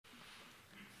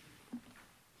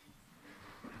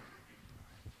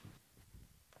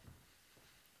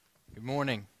Good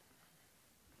morning.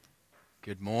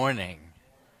 Good morning.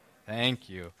 Thank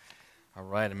you. All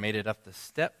right, I made it up the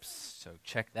steps, so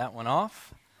check that one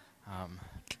off.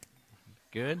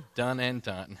 Good, done and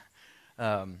done.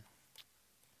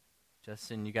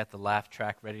 Justin, you got the laugh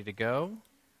track ready to go?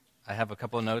 I have a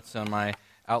couple of notes on my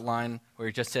outline where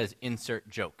it just says insert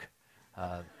joke.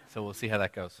 So we'll see how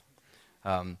that goes.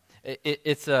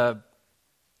 It's a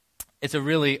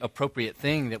really appropriate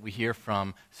thing that we hear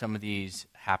from some of these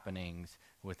happenings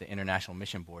with the International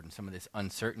Mission Board and some of this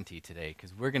uncertainty today,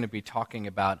 because we're going to be talking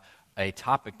about a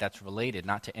topic that's related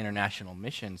not to international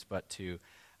missions, but to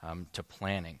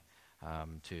planning,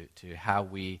 to how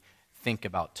we think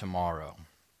about tomorrow.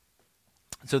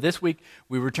 So this week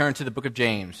we return to the book of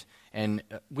James, and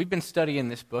we've been studying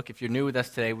this book. If you're new with us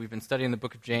today, we've been studying the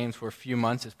book of James for a few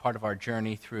months as part of our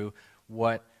journey through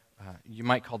what you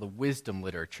might call the wisdom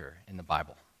literature in the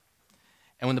Bible.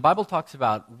 And when the Bible talks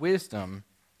about wisdom,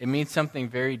 it means something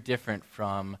very different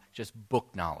from just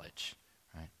book knowledge.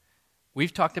 Right?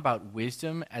 We've talked about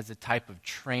wisdom as a type of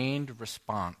trained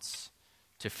response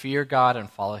to fear God and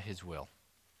follow His will.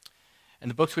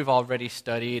 And the books we've already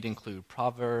studied include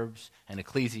Proverbs and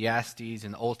Ecclesiastes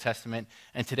in the Old Testament.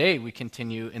 And today we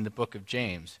continue in the book of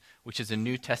James, which is a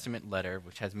New Testament letter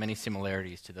which has many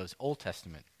similarities to those Old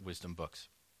Testament wisdom books.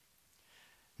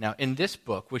 Now, in this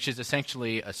book, which is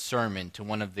essentially a sermon to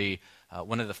one of the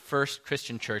first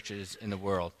Christian churches in the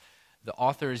world, the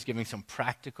author is giving some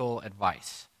practical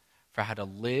advice for how to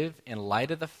live in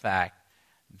light of the fact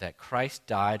that Christ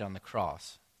died on the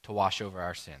cross to wash over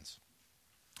our sins.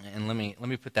 And let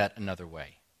me put that another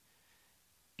way.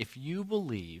 If you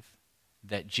believe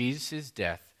that Jesus'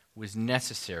 death was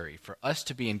necessary for us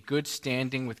to be in good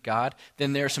standing with God,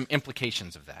 then there are some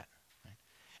implications of that.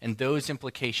 And those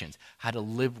implications, how to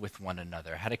live with one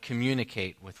another, how to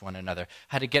communicate with one another,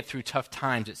 how to get through tough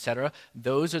times, etc.,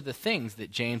 those are the things that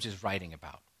James is writing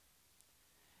about.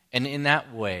 And in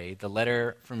that way, the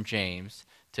letter from James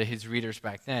to his readers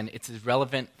back then, it's as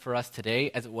relevant for us today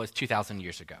as it was 2,000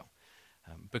 years ago.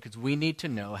 Because we need to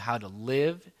know how to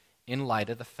live in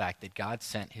light of the fact that God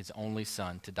sent His only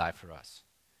Son to die for us.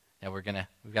 Now we've got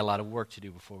a lot of work to do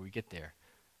before we get there,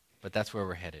 but that's where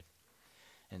we're headed.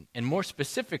 And more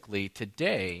specifically,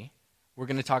 today, we're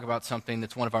going to talk about something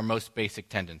that's one of our most basic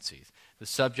tendencies. The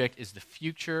subject is the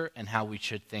future and how we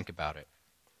should think about it.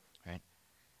 Right?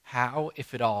 How,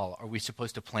 if at all, are we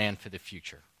supposed to plan for the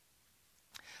future?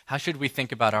 How should we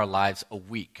think about our lives a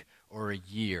week or a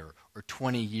year or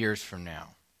 20 years from now?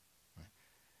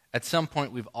 At some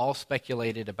point, we've all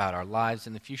speculated about our lives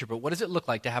in the future, but what does it look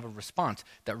like to have a response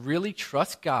that really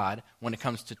trusts God when it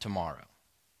comes to tomorrow?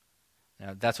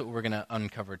 Now, that's what we're going to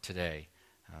uncover today.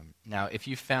 Now, if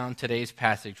you found today's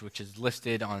passage, which is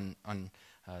listed on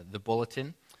the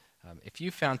bulletin, if you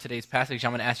found today's passage,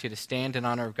 I'm going to ask you to stand in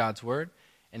honor of God's Word.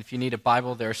 And if you need a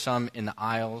Bible, there are some in the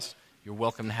aisles. You're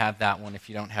welcome to have that one if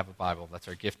you don't have a Bible. That's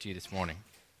our gift to you this morning.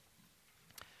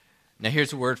 Now,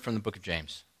 here's a word from the book of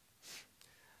James.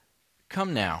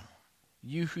 Come now,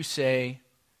 you who say,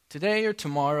 today or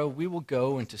tomorrow we will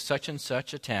go into such and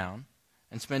such a town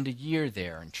and spend a year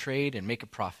there and trade and make a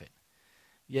profit.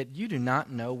 Yet you do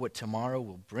not know what tomorrow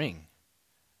will bring.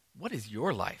 What is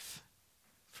your life?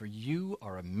 For you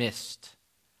are a mist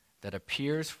that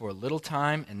appears for a little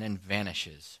time and then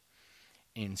vanishes.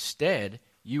 Instead,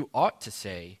 you ought to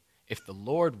say, if the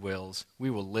Lord wills, we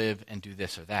will live and do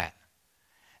this or that.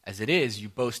 As it is, you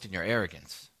boast in your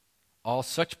arrogance. All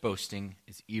such boasting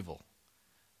is evil.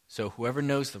 So whoever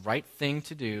knows the right thing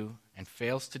to do and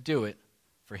fails to do it,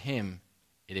 for him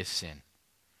it is sin.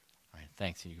 All right,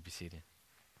 thanks. You can be seated.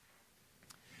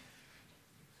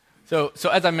 So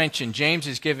as I mentioned, James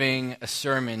is giving a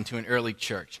sermon to an early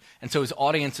church. And so his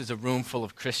audience is a room full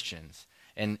of Christians.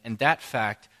 And that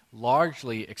fact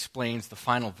largely explains the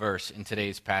final verse in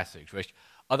today's passage, which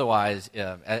otherwise,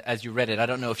 as you read it, I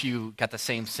don't know if you got the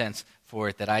same sense for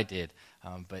it that I did,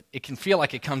 but it can feel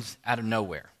like it comes out of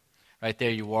nowhere. Right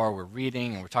there you are, we're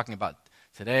reading, and we're talking about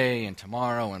today and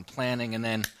tomorrow and planning, and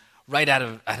then right out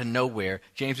of nowhere,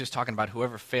 James is talking about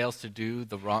whoever fails to do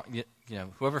the wrong,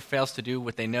 whoever fails to do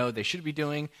what they know they should be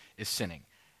doing is sinning.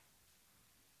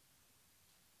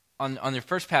 On your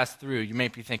first pass through, you may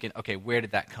be thinking, okay, where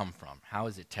did that come from? How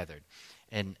is it tethered?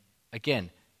 And again,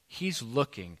 he's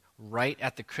looking right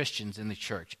at the Christians in the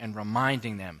church and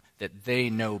reminding them that they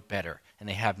know better and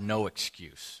they have no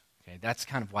excuse. Okay, that's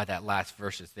kind of why that last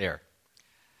verse is there.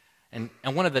 And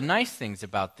one of the nice things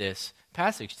about this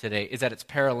passage today is that it's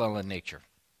parallel in nature.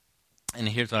 And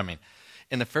here's what I mean.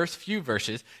 In the first few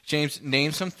verses, James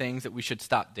names some things that we should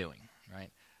stop doing, right?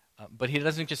 But he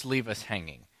doesn't just leave us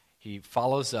hanging. He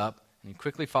follows up And he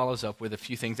quickly follows up with a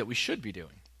few things that we should be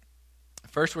doing.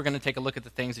 First, we're going to take a look at the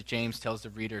things that James tells the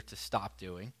reader to stop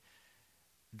doing.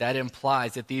 That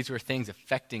implies that these were things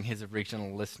affecting his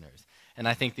original listeners. And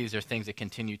I think these are things that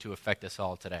continue to affect us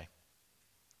all today.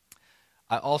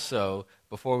 I also,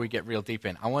 before we get real deep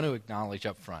in, I want to acknowledge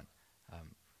up front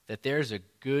that there's a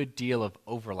good deal of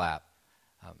overlap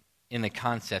in the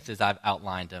concepts as I've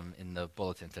outlined them in the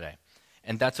bulletin today.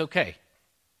 And that's okay.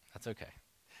 That's okay.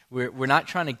 We're not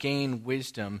trying to gain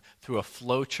wisdom through a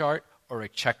flow chart or a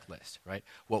checklist, right?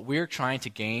 What we're trying to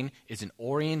gain is an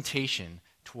orientation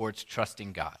towards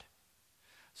trusting God.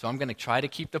 So I'm going to try to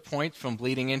keep the points from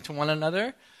bleeding into one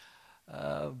another,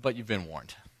 but you've been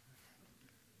warned.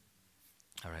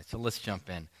 All right, so let's jump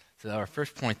in. So our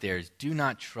first point there is do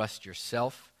not trust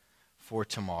yourself for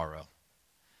tomorrow.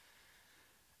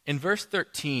 In verse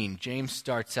 13, James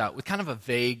starts out with kind of a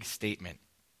vague statement.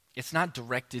 It's not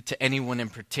directed to anyone in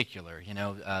particular.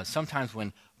 Sometimes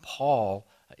when Paul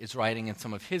is writing in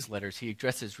some of his letters, he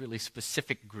addresses really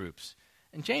specific groups.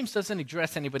 And James doesn't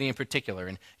address anybody in particular.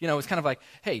 And, it's kind of like,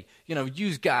 hey,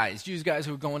 use guys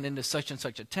who are going into such and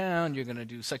such a town. You're going to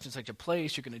do such and such a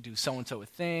place. You're going to do so-and-so a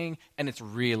thing. And it's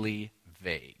really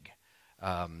vague.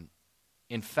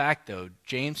 In fact, though,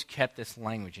 James kept this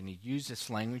language, and he used this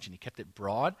language, and he kept it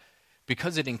broad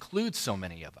because it includes so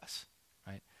many of us.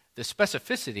 Right? The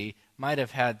specificity might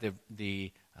have had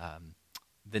the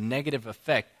negative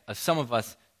effect of some of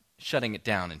us shutting it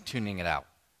down and tuning it out.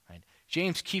 Right?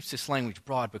 James keeps this language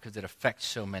broad because it affects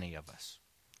so many of us.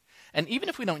 And even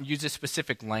if we don't use this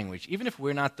specific language, even if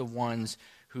we're not the ones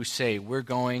who say we're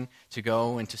going to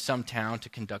go into some town to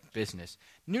conduct business,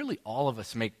 nearly all of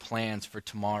us make plans for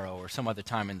tomorrow or some other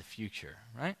time in the future,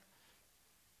 right?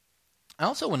 I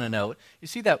also want to note, you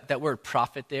see that word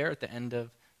profit there at the end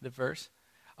of the verse?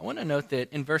 I want to note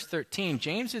that in verse 13,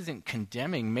 James isn't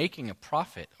condemning making a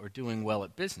profit or doing well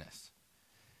at business.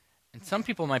 And some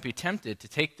people might be tempted to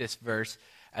take this verse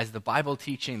as the Bible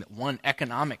teaching that one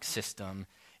economic system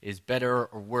is better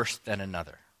or worse than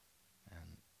another.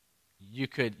 You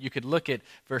could look at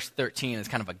verse 13 as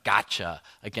kind of a gotcha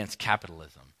against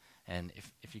capitalism. And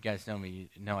if you guys know me,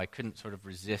 you know I couldn't sort of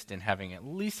resist in having at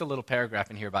least a little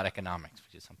paragraph in here about economics,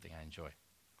 which is something I enjoy.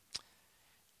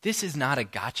 This is not a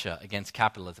gotcha against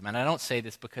capitalism. And I don't say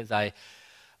this because I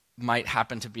might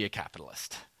happen to be a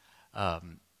capitalist.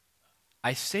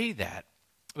 I say that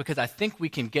because I think we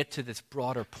can get to this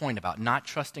broader point about not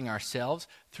trusting ourselves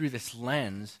through this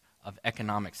lens of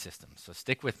economic systems. So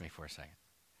stick with me for a second.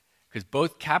 Because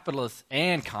both capitalists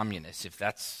and communists, if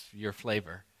that's your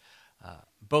flavor,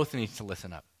 both need to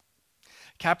listen up.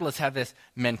 Capitalists have this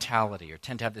mentality, or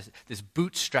tend to have this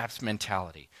bootstraps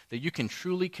mentality, that you can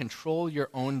truly control your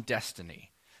own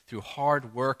destiny through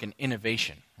hard work and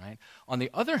innovation. Right? On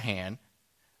the other hand,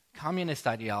 communist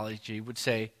ideology would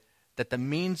say that the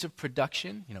means of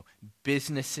production,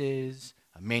 businesses,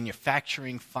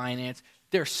 manufacturing, finance,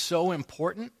 they're so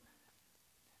important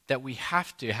that we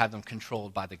have to have them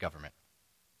controlled by the government.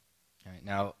 Right,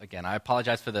 now, again, I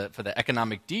apologize for the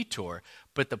economic detour,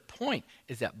 but the point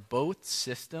is that both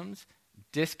systems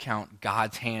discount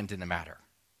God's hand in the matter.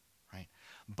 Right?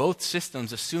 Both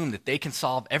systems assume that they can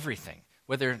solve everything,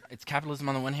 whether it's capitalism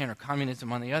on the one hand or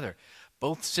communism on the other.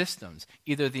 Both systems,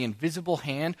 either the invisible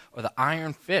hand or the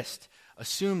iron fist,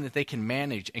 assume that they can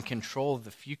manage and control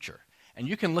the future. And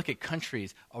you can look at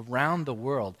countries around the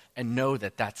world and know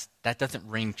that that doesn't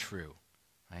ring true.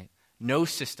 Right? No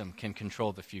system can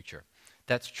control the future.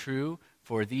 That's true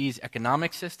for these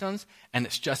economic systems, and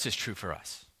it's just as true for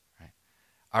us. Right?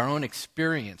 Our own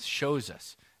experience shows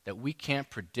us that we can't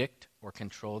predict or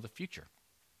control the future.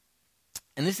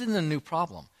 And this isn't a new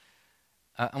problem.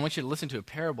 I want you to listen to a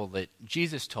parable that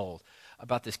Jesus told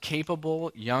about this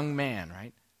capable young man,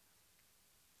 right,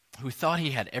 who thought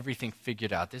he had everything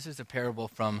figured out. This is a parable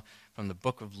from the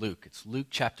book of Luke. It's Luke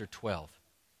chapter 12.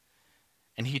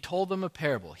 And he told them a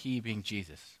parable, he being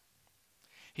Jesus.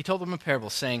 He told them a parable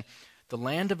saying, the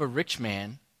land of a rich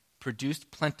man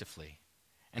produced plentifully.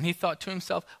 And he thought to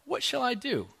himself, what shall I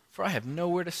do? For I have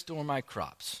nowhere to store my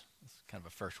crops. It's kind of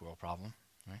a first world problem,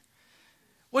 right?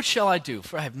 What shall I do?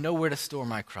 For I have nowhere to store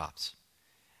my crops.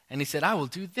 And he said, I will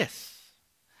do this.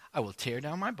 I will tear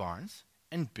down my barns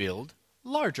and build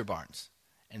larger barns.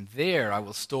 And there I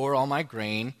will store all my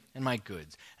grain and my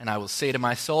goods. And I will say to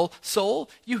my soul, soul,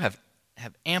 you have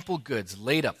ample goods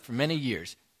laid up for many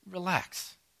years.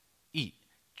 Relax, eat,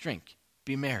 drink,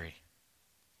 be merry.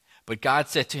 But God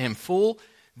said to him, fool,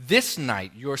 this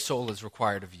night your soul is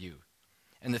required of you.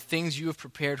 And the things you have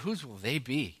prepared, whose will they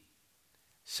be?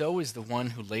 So is the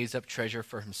one who lays up treasure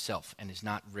for himself and is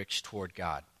not rich toward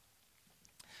God.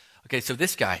 Okay, so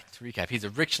this guy, to recap, he's a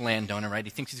rich landowner, right? He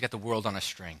thinks he's got the world on a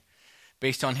string.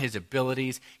 Based on his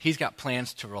abilities, he's got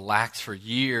plans to relax for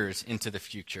years into the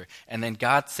future. And then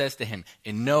God says to him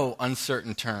in no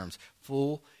uncertain terms,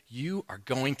 "Fool, you are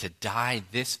going to die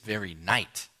this very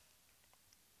night."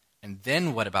 And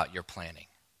then what about your planning?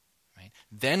 Right?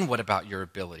 Then what about your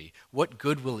ability? What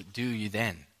good will it do you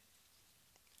then?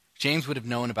 James would have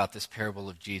known about this parable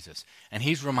of Jesus, and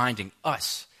he's reminding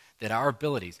us that our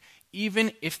abilities,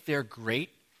 even if they're great,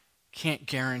 can't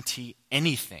guarantee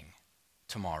anything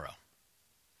tomorrow.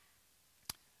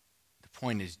 The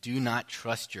point is, do not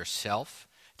trust yourself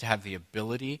to have the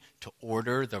ability to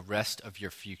order the rest of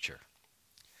your future.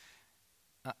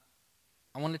 I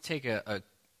want to take a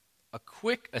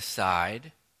quick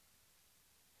aside,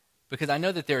 because I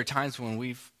know that there are times when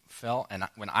we've felt, and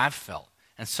when I've felt,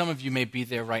 and some of you may be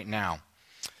there right now.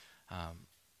 There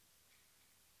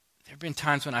have been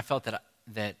times when I felt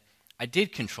that I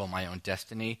did control my own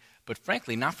destiny, but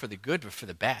frankly, not for the good, but for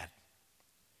the bad.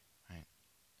 Right?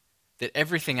 That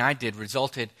everything I did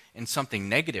resulted in something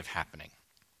negative happening.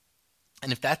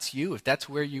 And if that's you, if that's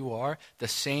where you are, the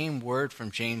same word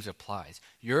from James applies.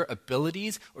 Your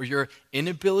abilities or your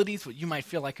inabilities, what you might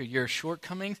feel like are your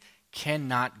shortcomings,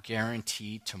 cannot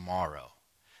guarantee tomorrow.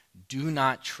 Do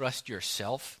not trust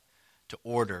yourself to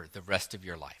order the rest of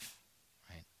your life.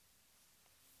 Right?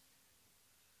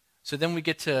 So then we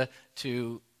get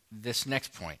to this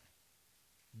next point.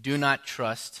 Do not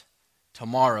trust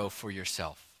tomorrow for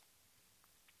yourself.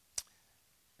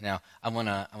 Now, I want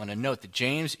to note that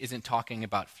James isn't talking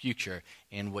about future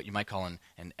in what you might call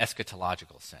an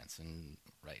eschatological sense. And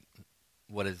right,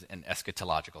 what is an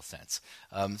eschatological sense?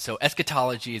 So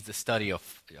eschatology is the study of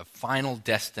final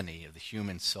destiny of the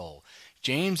human soul.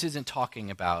 James isn't talking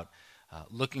about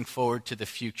looking forward to the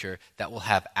future that we'll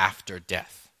have after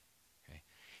death. Okay?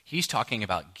 He's talking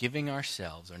about giving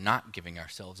ourselves or not giving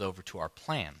ourselves over to our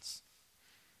plans.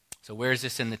 So where is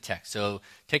this in the text? So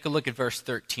take a look at verse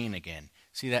 13 again.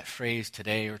 See that phrase,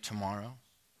 today or tomorrow?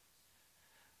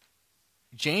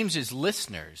 James's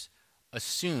listeners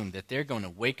assume that they're going to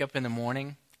wake up in the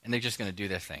morning and they're just going to do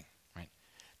their thing, right?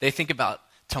 They think about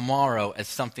tomorrow as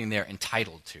something they're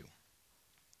entitled to.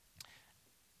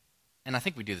 And I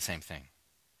think we do the same thing.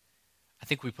 I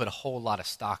think we put a whole lot of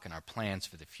stock in our plans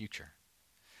for the future.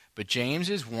 But James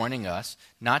is warning us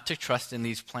not to trust in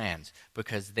these plans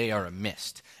because they are a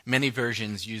mist. Many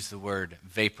versions use the word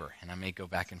vapor, and I may go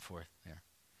back and forth there.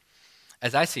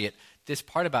 As I see it, this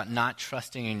part about not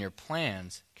trusting in your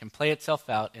plans can play itself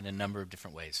out in a number of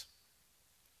different ways.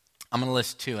 I'm going to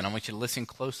list two, and I want you to listen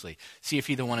closely. See if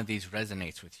either one of these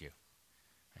resonates with you.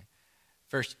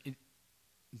 First,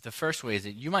 the first way is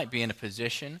that you might be in a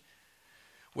position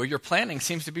where your planning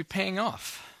seems to be paying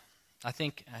off. I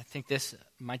think this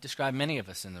might describe many of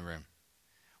us in the room.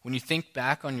 When you think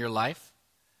back on your life,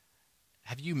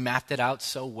 have you mapped it out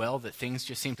so well that things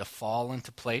just seem to fall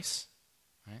into place?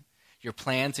 Right? Your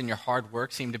plans and your hard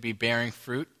work seem to be bearing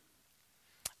fruit.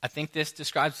 I think this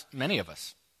describes many of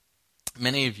us.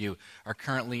 Many of you are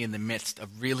currently in the midst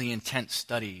of really intense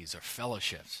studies or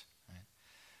fellowships.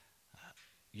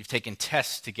 You've taken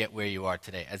tests to get where you are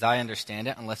today. As I understand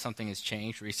it, unless something has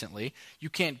changed recently, you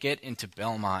can't get into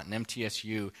Belmont and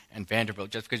MTSU and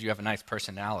Vanderbilt just because you have a nice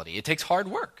personality. It takes hard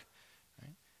work.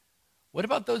 Right? What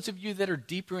about those of you that are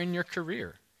deeper in your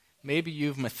career? Maybe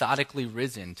you've methodically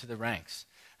risen to the ranks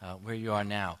where you are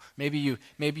now. Maybe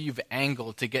you've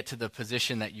angled to get to the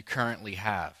position that you currently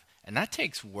have. And that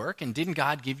takes work, and didn't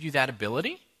God give you that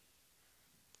ability?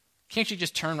 Can't you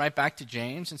just turn right back to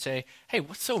James and say, hey,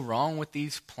 what's so wrong with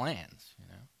these plans? You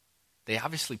know, they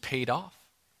obviously paid off.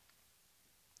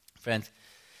 Friends,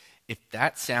 if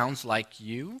that sounds like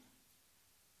you,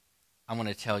 I want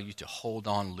to tell you to hold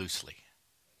on loosely.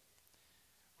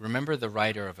 Remember the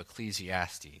writer of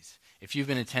Ecclesiastes. If you've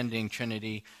been attending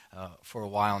Trinity for a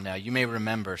while now, you may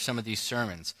remember some of these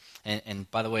sermons. And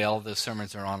by the way, all of those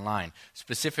sermons are online.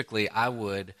 Specifically, I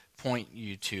would point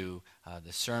you to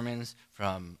the sermons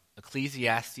from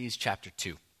Ecclesiastes chapter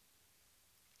 2,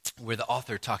 where the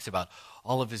author talks about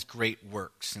all of his great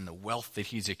works and the wealth that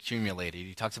he's accumulated.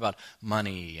 He talks about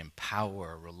money and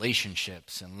power,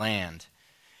 relationships and land.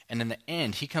 And in the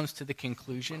end, he comes to the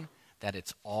conclusion that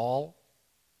it's all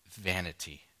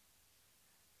vanity,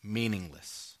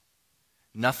 meaningless,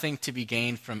 nothing to be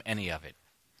gained from any of it.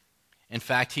 In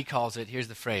fact, he calls it, here's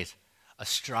the phrase, a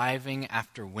striving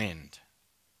after wind.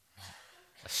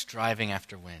 A striving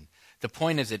after wind. The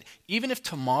point is that even if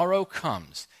tomorrow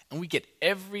comes and we get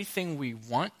everything we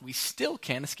want, we still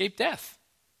can't escape death.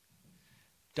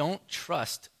 Don't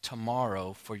trust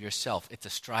tomorrow for yourself. It's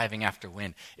a striving after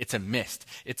wind. It's a mist.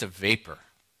 It's a vapor.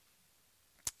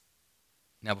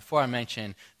 Now, before I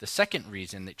mention the second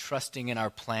reason that trusting in our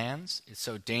plans is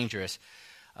so dangerous,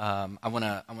 I want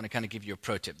to kind of give you a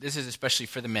pro tip. This is especially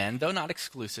for the men, though not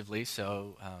exclusively,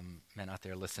 so men out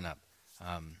there, listen up.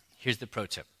 Here's the pro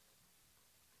tip.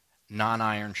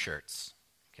 Non-iron shirts,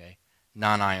 okay?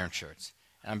 Non-iron shirts.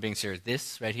 And I'm being serious.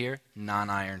 This right here,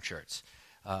 non-iron shirts.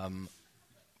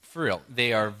 For real,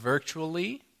 they are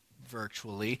virtually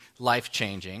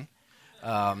life-changing.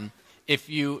 If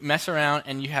you mess around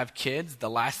and you have kids, the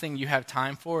last thing you have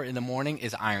time for in the morning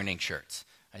is ironing shirts.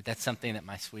 Right? That's something that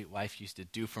my sweet wife used to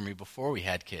do for me before we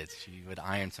had kids. She would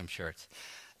iron some shirts.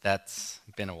 That's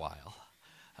been a while.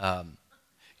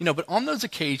 But on those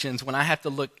occasions when I have to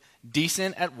look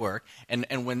decent at work,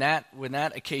 and when that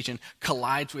occasion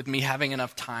collides with me having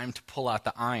enough time to pull out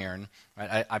the iron,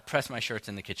 right, I press my shirts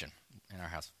in the kitchen in our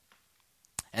house.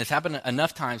 And it's happened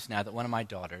enough times now that one of my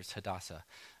daughters, Hadassah,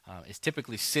 is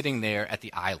typically sitting there at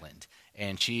the island,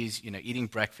 and she's eating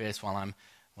breakfast while I'm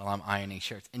ironing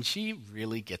shirts, and she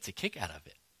really gets a kick out of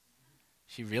it.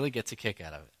 She really gets a kick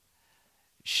out of it.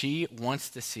 She wants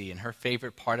to see, and her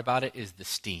favorite part about it is the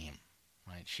steam.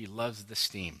 Right? She loves the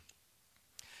steam.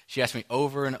 She asks me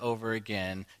over and over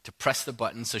again to press the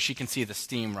button so she can see the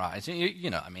steam rise.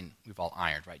 We've all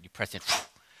ironed, right? You press it,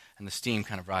 and the steam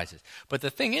kind of rises. But the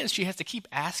thing is, she has to keep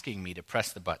asking me to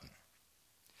press the button.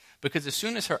 Because as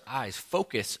soon as her eyes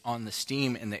focus on the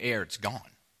steam in the air, it's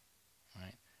gone.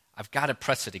 Right? I've got to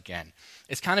press it again.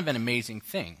 It's kind of an amazing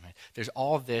thing. Right? There's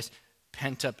all of this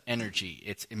pent-up energy.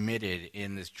 It's emitted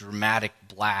in this dramatic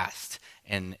blast,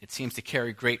 and it seems to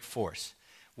carry great force.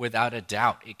 Without a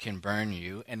doubt, it can burn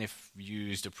you, and if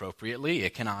used appropriately,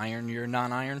 it can iron your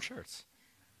non-iron shirts.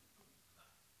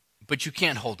 But you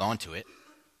can't hold on to it.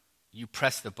 You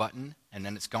press the button, and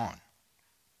then it's gone.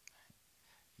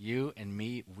 You and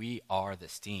me, we are the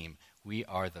steam. We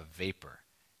are the vapor.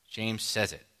 James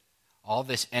says it. All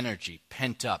this energy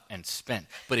pent up and spent.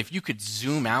 But if you could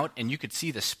zoom out and you could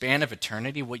see the span of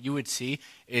eternity, what you would see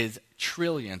is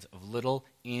trillions of little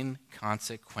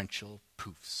inconsequential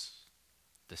poofs.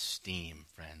 The steam,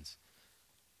 friends.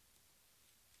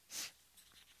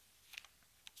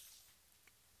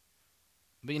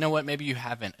 But you know what? Maybe you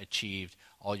haven't achieved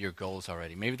all your goals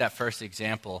already. Maybe that first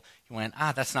example, you went,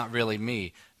 that's not really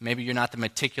me. Maybe you're not the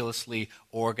meticulously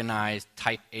organized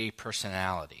type A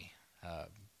personality.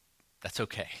 That's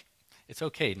okay. It's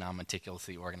okay,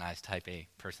 non-meticulously organized type A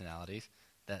personalities.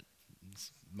 That's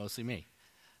mostly me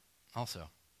also.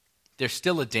 There's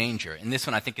still a danger, and this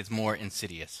one I think is more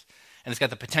insidious, and it's got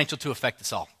the potential to affect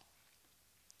us all.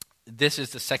 This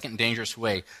is the second dangerous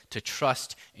way to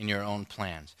trust in your own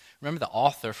plans. Remember the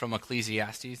author from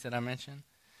Ecclesiastes that I mentioned?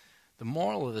 The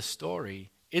moral of the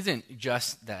story isn't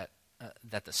just that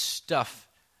the stuff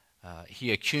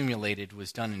he accumulated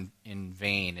was done in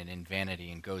vain and in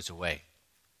vanity and goes away.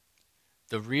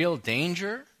 The real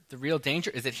danger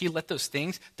is that he let those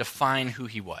things define who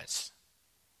he was.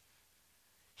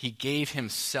 He gave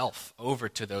himself over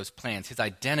to those plans. His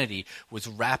identity was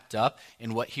wrapped up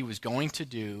in what he was going to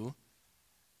do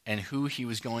and who he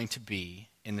was going to be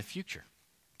in the future.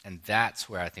 And that's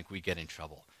where I think we get in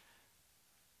trouble.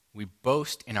 We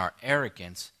boast in our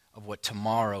arrogance of what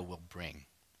tomorrow will bring.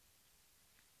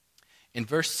 In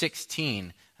verse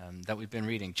 16 that we've been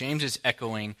reading, James is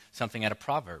echoing something out of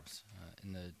Proverbs.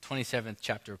 In the 27th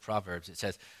chapter of Proverbs, it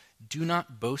says, "Do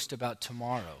not boast about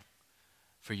tomorrow,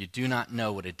 for you do not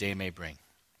know what a day may bring."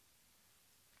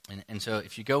 And so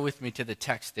if you go with me to the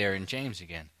text there in James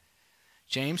again,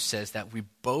 James says that we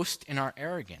boast in our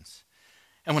arrogance.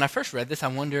 And when I first read this, I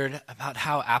wondered about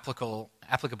how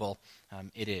applicable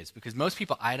it is, because most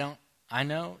people I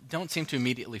know don't seem to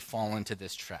immediately fall into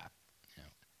this trap.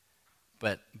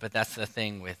 But that's the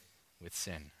thing with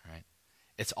sin, right?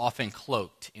 It's often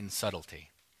cloaked in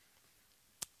subtlety.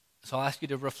 So I'll ask you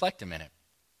to reflect a minute.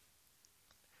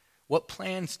 What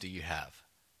plans do you have?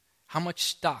 How much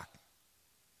stock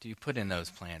do you put in those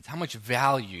plans? How much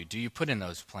value do you put in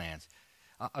those plans?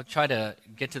 I'll try to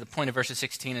get to the point of verses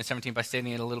 16 and 17 by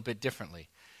stating it a little bit differently.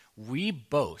 We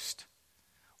boast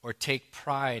or take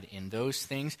pride in those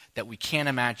things that we can't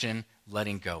imagine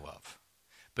letting go of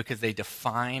because they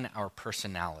define our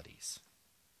personalities.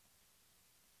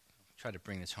 I'll try to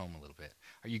bring this home a little bit.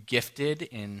 Are you gifted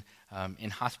in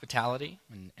hospitality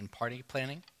and party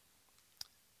planning?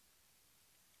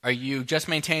 Are you just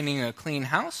maintaining a clean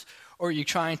house, or are you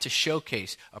trying to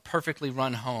showcase a perfectly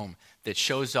run home that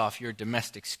shows off your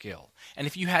domestic skill? And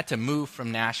if you had to move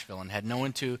from Nashville and had no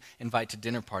one to invite to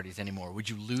dinner parties anymore, would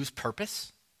you lose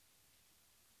purpose?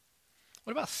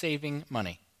 What about saving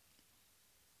money?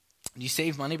 Do you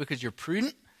save money because you're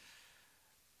prudent,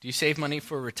 Do you save money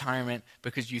for retirement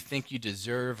because you think you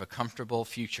deserve a comfortable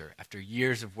future after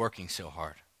years of working so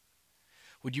hard?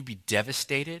 Would you be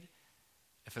devastated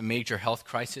if a major health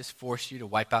crisis forced you to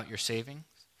wipe out your savings?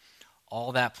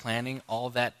 All that planning, all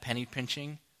that penny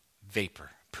pinching, vapor,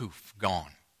 poof,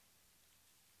 gone.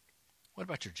 What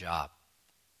about your job?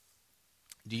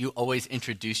 Do you always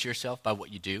introduce yourself by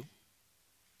what you do?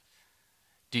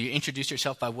 Do you introduce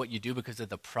yourself by what you do because of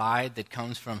the pride that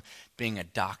comes from being a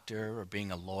doctor or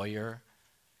being a lawyer,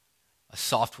 a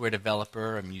software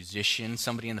developer, a musician,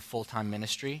 somebody in the full-time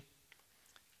ministry?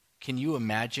 Can you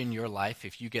imagine your life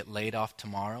if you get laid off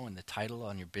tomorrow and the title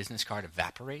on your business card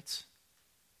evaporates?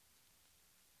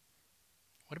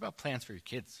 What about plans for your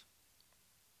kids?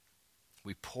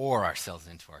 We pour ourselves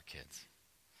into our kids.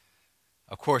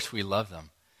 Of course, we love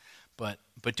them. But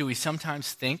do we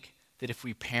sometimes think that if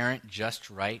we parent just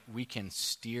right, we can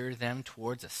steer them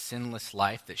towards a sinless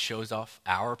life that shows off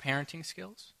our parenting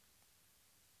skills?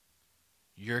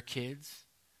 Your kids,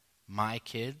 my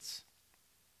kids,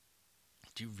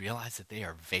 do you realize that they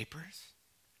are vapors?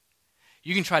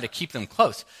 You can try to keep them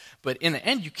close, but in the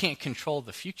end, you can't control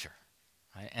the future.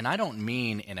 Right? And I don't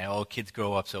mean in a, oh, kids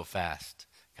grow up so fast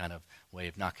kind of way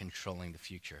of not controlling the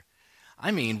future. I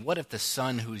mean, what if the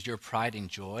son who's your pride and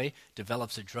joy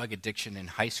develops a drug addiction in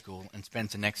high school and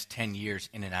spends the next 10 years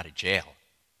in and out of jail?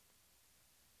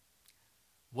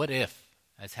 What if,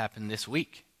 as happened this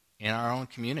week in our own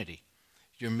community,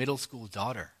 your middle school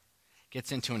daughter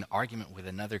gets into an argument with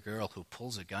another girl who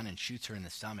pulls a gun and shoots her in the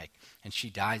stomach, and she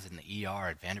dies in the ER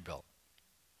at Vanderbilt?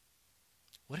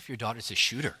 What if your daughter's a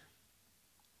shooter?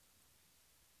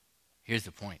 Here's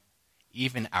the point.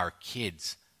 Even our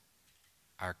kids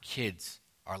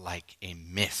are like a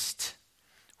mist.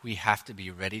 We have to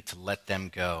be ready to let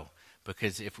them go,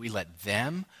 because if we let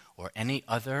them or any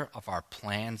other of our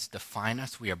plans define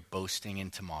us, we are boasting in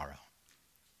tomorrow.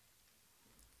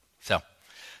 So,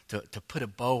 to put a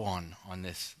bow on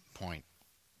this point,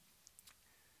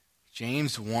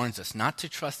 James warns us not to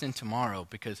trust in tomorrow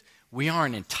because we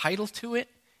aren't entitled to it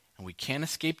and we can't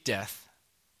escape death.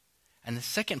 And the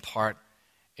second part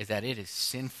is that it is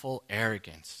sinful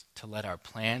arrogance to let our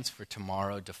plans for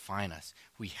tomorrow define us.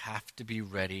 We have to be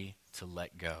ready to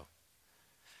let go.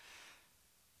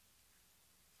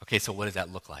 Okay, so what does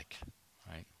that look like?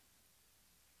 Right?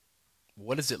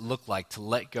 What does it look like to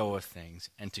let go of things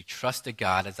and to trust a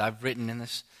God, as I've written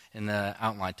in the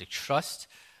outline, to trust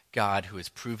God who has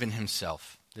proven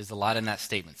himself? There's a lot in that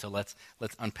statement, so let's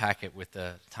unpack it with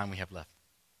the time we have left.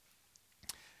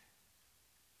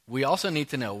 We also need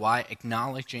to know why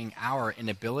acknowledging our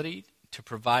inability to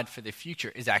provide for the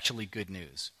future is actually good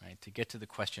news. Right? To get to the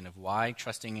question of why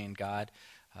trusting in God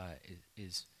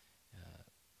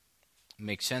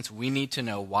makes sense, we need to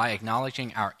know why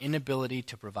acknowledging our inability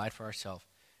to provide for ourselves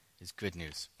is good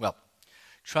news. Well,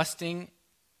 trusting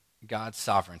God's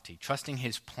sovereignty, trusting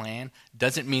his plan,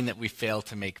 doesn't mean that we fail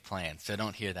to make plans, so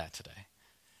don't hear that today.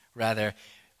 Rather,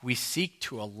 we seek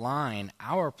to align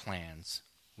our plans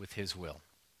with his will.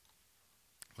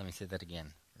 Let me say that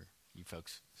again, for you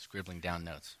folks scribbling down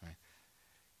notes. Right?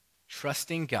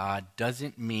 Trusting God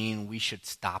doesn't mean we should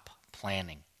stop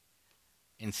planning.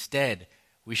 Instead,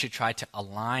 we should try to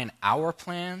align our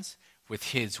plans with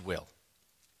his will.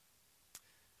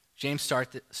 James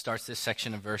starts this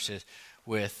section of verses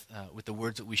with the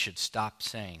words that we should stop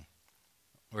saying.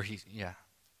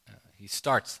 He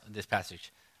starts this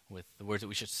passage with the words that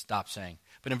we should stop saying.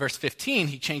 But in verse 15,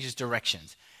 he changes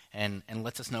directions and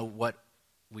lets us know what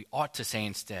we ought to say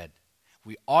instead.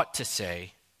 We ought to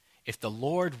say, if the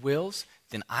Lord wills,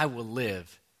 then I will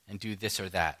live and do this or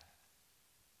that.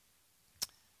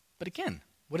 But again,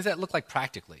 what does that look like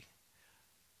practically?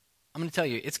 I'm going to tell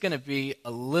you, it's going to be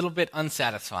a little bit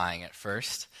unsatisfying at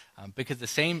first, because the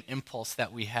same impulse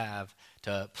that we have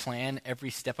to plan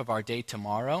every step of our day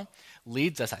tomorrow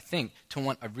leads us, I think, to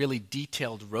want a really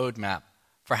detailed roadmap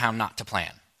for how not to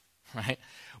plan, right?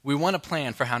 We want to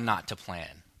plan for how not to plan.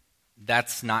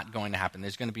 That's not going to happen.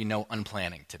 There's going to be no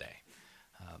unplanning today.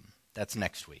 That's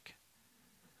next week.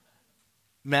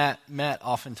 Matt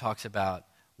often talks about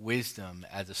wisdom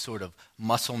as a sort of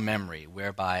muscle memory,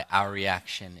 whereby our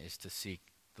reaction is to seek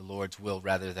the Lord's will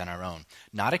rather than our own.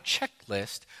 Not a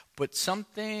checklist, but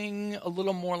something a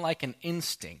little more like an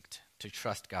instinct to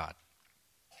trust God.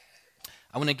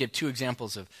 I want to give two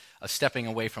examples of stepping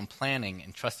away from planning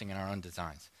and trusting in our own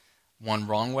designs. One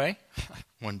wrong way,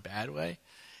 one bad way,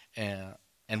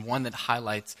 and one that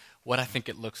highlights what I think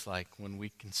it looks like when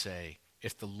we can say,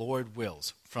 if the Lord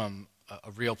wills, from a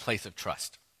real place of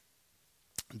trust.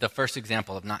 The first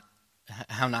example of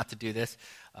how not to do this,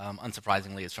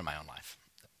 unsurprisingly, is from my own life.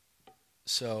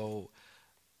 So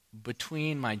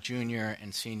between my junior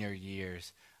and senior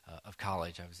years of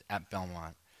college, I was at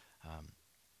Belmont.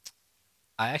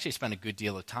 I actually spent a good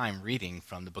deal of time reading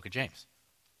from the book of James.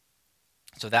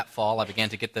 So that fall, I began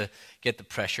to get the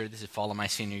pressure. This is fall of my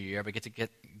senior year. I get to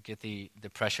get the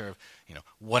pressure of,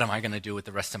 what am I going to do with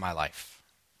the rest of my life?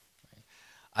 Right?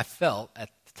 I felt, at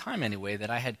the time anyway, that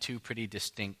I had two pretty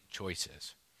distinct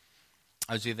choices.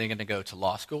 I was either going to go to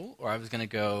law school or I was going to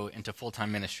go into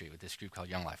full-time ministry with this group called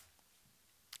Young Life.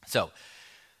 So,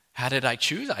 how did I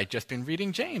choose? I'd just been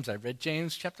reading James. I read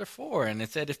James chapter 4, and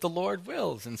it said, if the Lord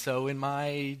wills. And so in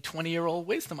my 20-year-old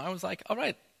wisdom, I was like, all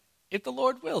right, if the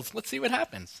Lord wills, let's see what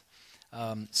happens.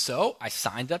 So I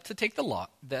signed up to take the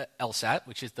LSAT,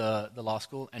 which is the law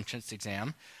school entrance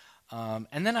exam,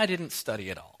 and then I didn't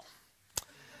study at all.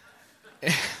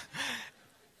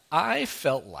 I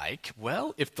felt like,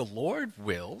 well, if the Lord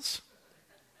wills,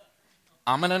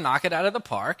 I'm going to knock it out of the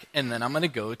park, and then I'm going to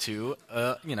go to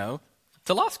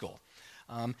law school.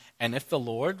 And if the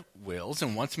Lord wills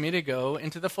and wants me to go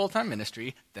into the full-time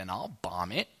ministry, then I'll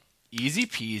bomb it, easy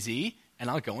peasy, and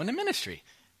I'll go into ministry.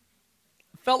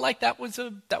 Felt like that was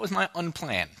my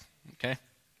unplanned, okay?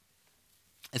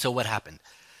 And so what happened?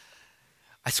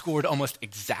 I scored almost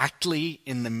exactly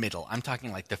in the middle. I'm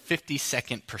talking like the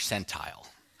 52nd percentile.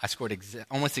 I scored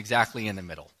almost exactly in the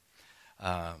middle.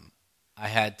 I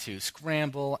had to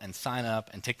scramble and sign up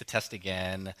and take the test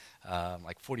again,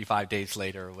 like 45 days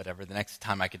later or whatever, the next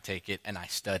time I could take it, and I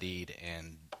studied,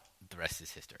 and the rest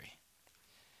is history.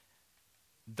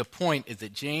 The point is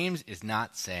that James is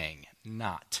not saying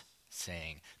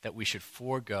that we should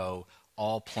forego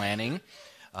all planning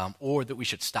or that we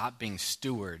should stop being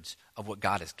stewards of what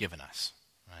God has given us.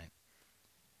 Right?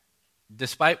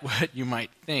 Despite what you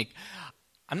might think,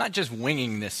 I'm not just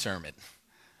winging this sermon.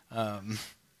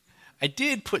 I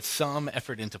did put some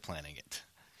effort into planning it.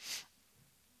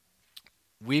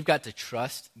 We've got to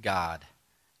trust God.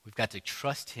 We've got to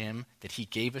trust Him that He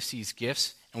gave us these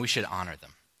gifts, and we should honor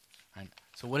them. Right?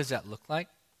 So what does that look like?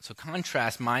 So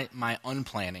contrast my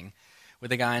unplanning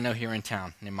with a guy I know here in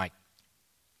town named Mike.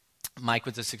 Mike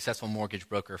was a successful mortgage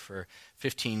broker for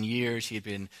 15 years. He had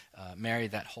been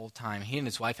married that whole time. He and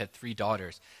his wife had 3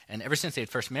 daughters. And ever since they had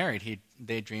first married,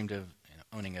 they had dreamed of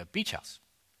owning a beach house.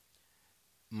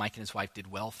 Mike and his wife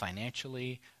did well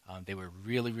financially. They were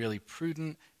really, really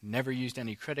prudent, never used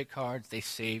any credit cards. They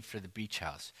saved for the beach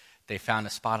house. They found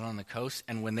a spot on the coast,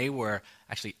 and when they were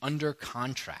actually under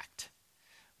contract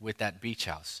with that beach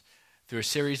house, through a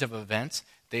series of events,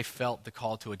 they felt the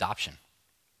call to adoption.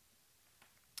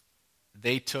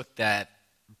 They took that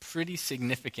pretty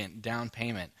significant down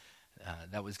payment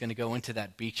that was going to go into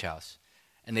that beach house,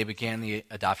 and they began the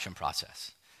adoption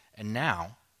process. And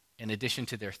now, in addition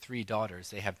to their 3 daughters,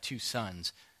 they have 2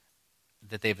 sons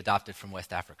that they've adopted from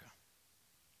West Africa.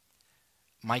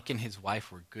 Mike and his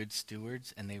wife were good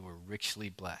stewards, and they were richly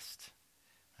blessed.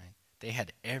 Right? They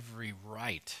had every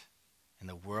right in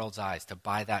the world's eyes to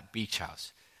buy that beach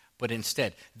house. But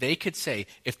instead, they could say,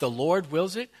 if the Lord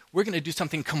wills it, we're going to do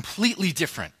something completely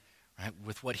different, right,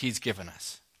 with what He's given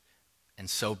us. And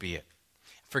so be it.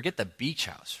 Forget the beach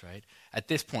house, right? At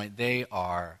this point, they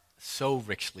are so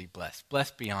richly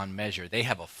blessed beyond measure. They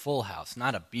have a full house,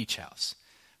 not a beach house.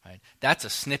 Right? That's a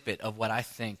snippet of what I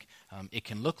think it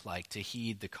can look like to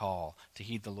heed the call, to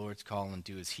heed the Lord's call and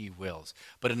do as He wills.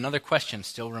 But another question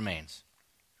still remains,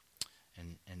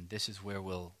 and this is where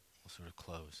we'll sort of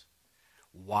close.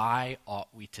 Why ought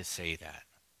we to say that?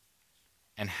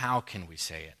 And how can we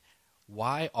say it?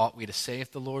 Why ought we to say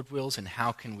if the Lord wills, and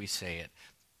how can we say it?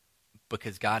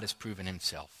 Because God has proven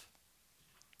Himself.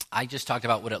 I just talked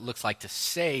about what it looks like to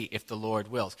say if the Lord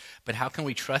wills. But how can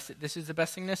we trust that this is the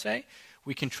best thing to say?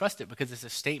 We can trust it because it's a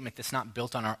statement that's not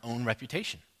built on our own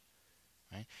reputation.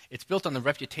 Right? It's built on the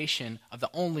reputation of the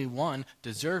only one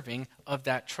deserving of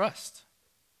that trust.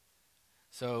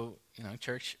 So,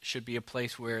 church should be a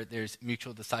place where there's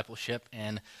mutual discipleship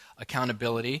and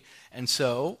accountability. And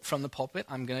so, from the pulpit,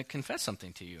 I'm going to confess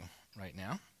something to you right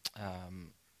now.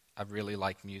 I really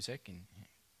like music. And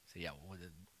so, well, a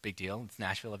big deal. It's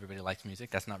Nashville. Everybody likes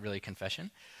music. That's not really a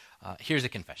confession. Here's a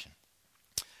confession.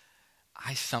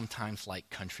 I sometimes like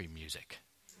country music.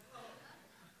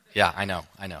 Yeah, I know.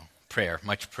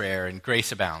 Much prayer, and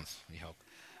grace abounds, we hope.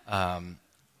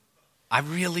 I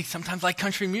really sometimes like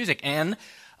country music, and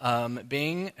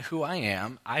being who I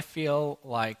am, I feel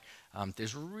like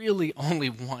there's really only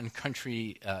one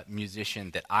country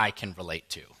musician that I can relate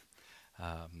to.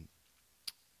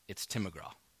 It's Tim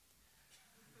McGraw.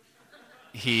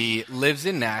 He lives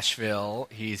in Nashville.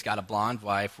 He's got a blonde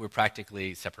wife. We're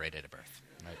practically separated at birth.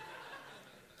 Right?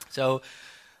 So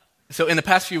So in the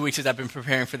past few weeks as I've been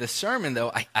preparing for this sermon,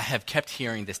 though, I have kept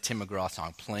hearing this Tim McGraw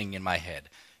song playing in my head.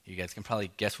 You guys can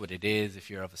probably guess what it is if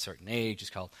you're of a certain age.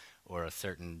 It's called, or a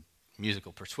certain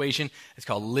musical persuasion. It's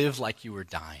called Live Like You Were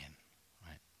Dying.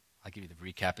 Right? I'll give you the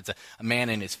recap. It's a man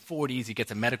in his 40s. He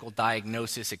gets a medical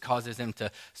diagnosis. It causes him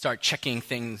to start checking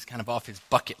things kind of off his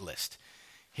bucket list.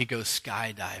 He goes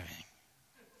skydiving.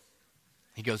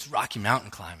 He goes Rocky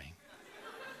Mountain climbing.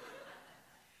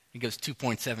 He goes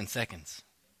 2.7 seconds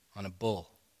on a bull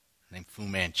named Fu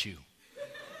Manchu.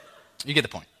 You get the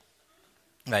point,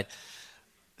 right?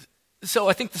 So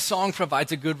I think the song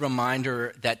provides a good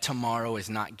reminder that tomorrow is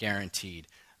not guaranteed.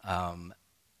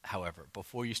 However,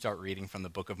 before you start reading from the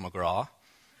book of McGraw,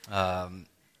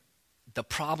 the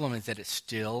problem is that it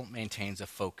still maintains a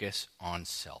focus on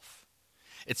self.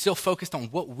 It's still focused on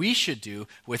what we should do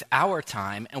with our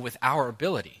time and with our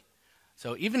ability.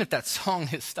 So even if that song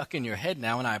is stuck in your head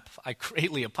now, and I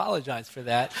greatly apologize for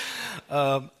that,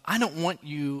 I don't want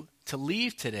you to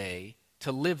leave today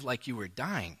to live like you were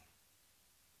dying.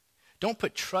 Don't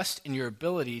put trust in your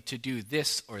ability to do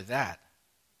this or that.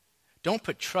 Don't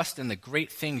put trust in the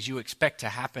great things you expect to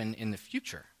happen in the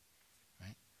future.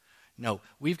 Right? No,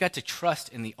 we've got to trust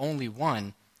in the only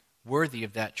one worthy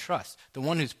of that trust, the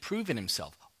one who's proven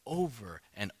himself over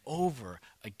and over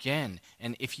again.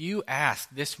 And if you ask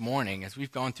this morning, as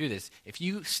we've gone through this, if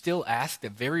you still ask the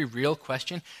very real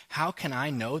question, how can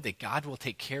I know that God will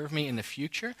take care of me in the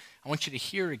future? I want you to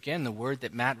hear again the word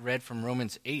that Matt read from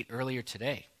Romans 8 earlier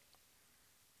today.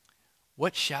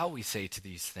 What shall we say to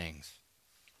these things?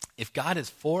 If God is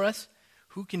for us,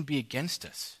 who can be against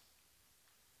us?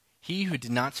 He who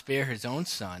did not spare his own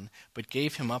son, but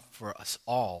gave him up for us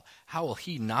all, how will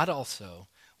he not also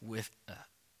with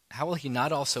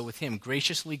him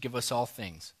graciously give us all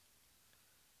things?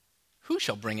 Who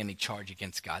shall bring any charge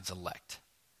against God's elect?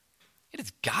 It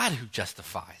is God who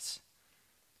justifies.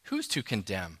 Who's to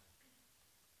condemn?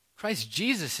 Christ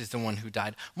Jesus is the one who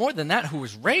died. More than that, who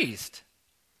was raised,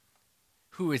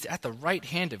 who is at the right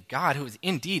hand of God, who is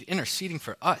indeed interceding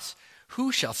for us.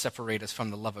 Who shall separate us from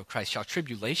the love of Christ? Shall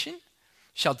tribulation,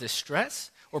 shall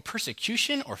distress, or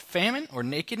persecution, or famine, or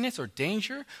nakedness, or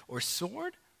danger, or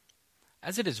sword?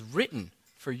 As it is written,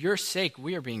 for your sake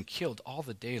we are being killed all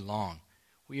the day long.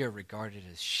 We are regarded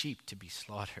as sheep to be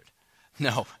slaughtered.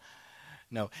 No.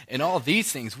 In all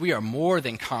these things we are more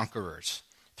than conquerors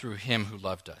through him who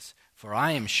loved us. For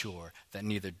I am sure that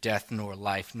neither death, nor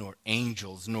life, nor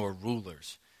angels, nor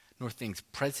rulers, nor things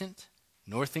present,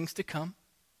 nor things to come,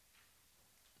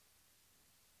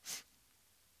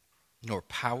 nor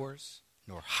powers,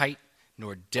 nor height,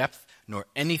 nor depth, nor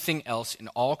anything else in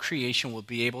all creation will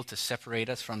be able to separate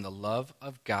us from the love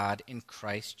of God in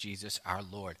Christ Jesus our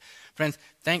Lord. Friends,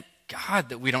 thank God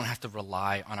that we don't have to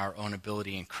rely on our own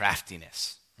ability and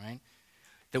craftiness, right?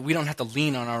 That we don't have to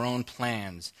lean on our own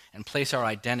plans and place our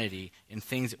identity in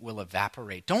things that will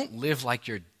evaporate. Don't live like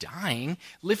you're dying.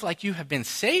 Live like you have been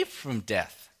saved from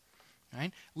death.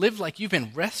 Right? Live like you've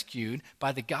been rescued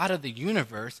by the God of the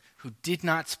universe who did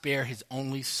not spare his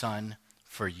only son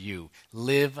for you.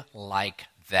 Live like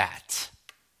that.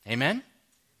 Amen?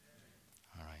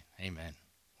 All right, amen.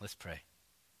 Let's pray.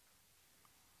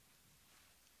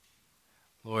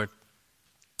 Lord,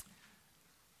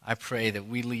 I pray that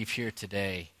we leave here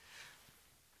today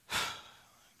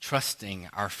trusting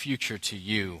our future to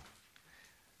you,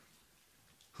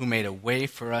 who made a way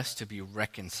for us to be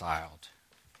reconciled.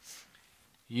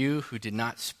 You who did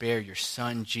not spare your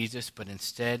son, Jesus, but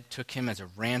instead took him as a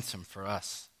ransom for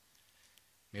us.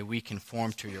 May we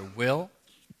conform to your will,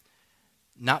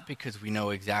 not because we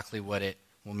know exactly what it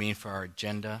will mean for our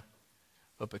agenda,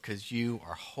 but because you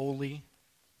are holy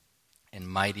and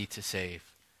mighty to save.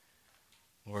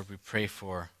 Lord, we pray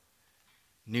for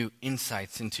new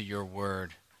insights into your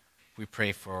word. We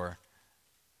pray for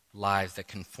lives that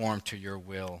conform to your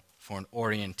will, for an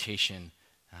orientation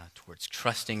towards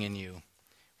trusting in you.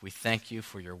 We thank you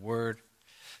for your word.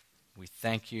 We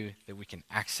thank you that we can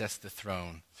access the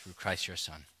throne through Christ your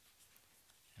Son.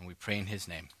 And we pray in his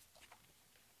name.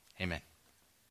 Amen.